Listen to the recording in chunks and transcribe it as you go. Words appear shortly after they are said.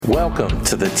Welcome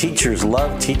to the Teachers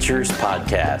Love Teachers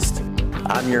podcast.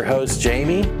 I'm your host,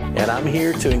 Jamie, and I'm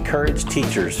here to encourage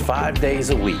teachers 5 days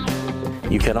a week.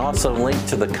 You can also link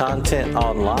to the content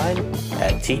online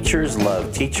at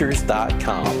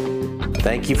teachersloveteachers.com.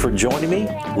 Thank you for joining me.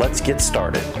 Let's get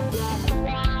started.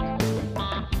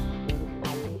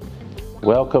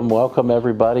 Welcome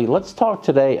everybody. Let's talk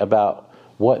today about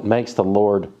what makes the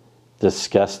Lord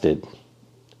disgusted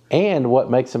and what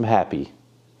makes him happy.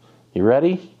 You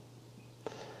ready?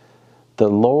 The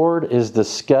Lord is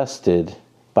disgusted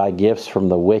by gifts from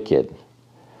the wicked,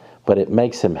 but it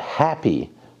makes him happy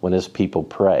when his people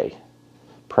pray.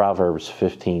 Proverbs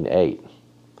 15:8.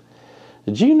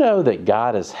 Did you know that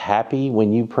God is happy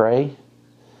when you pray?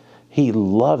 He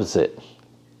loves it.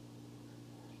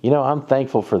 You know, I'm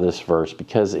thankful for this verse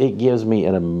because it gives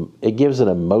an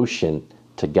emotion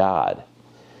to God.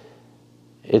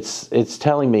 It's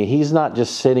telling me he's not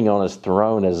just sitting on his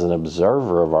throne as an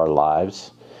observer of our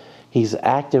lives. He's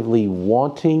actively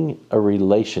wanting a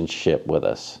relationship with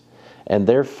us. And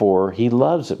therefore, he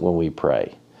loves it when we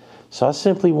pray. So I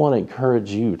simply want to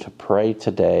encourage you to pray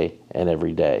today and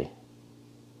every day.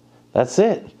 That's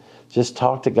it. Just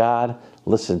talk to God.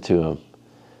 Listen to him.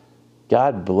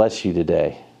 God bless you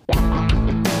today.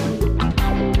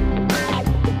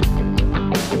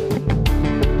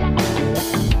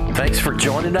 Thanks for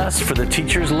joining us for the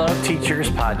Teachers Love Teachers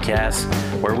podcast,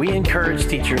 where we encourage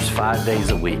teachers 5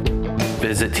 days a week.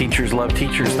 Visit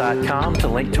teachersloveteachers.com to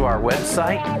link to our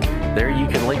website. There you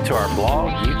can link to our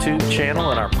blog, YouTube channel,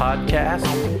 and our podcast.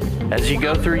 As you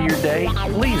go through your day,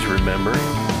 please remember,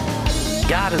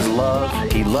 God is love.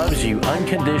 He loves you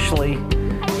unconditionally.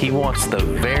 He wants the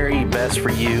very best for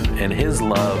you, and his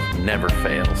love never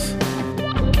fails.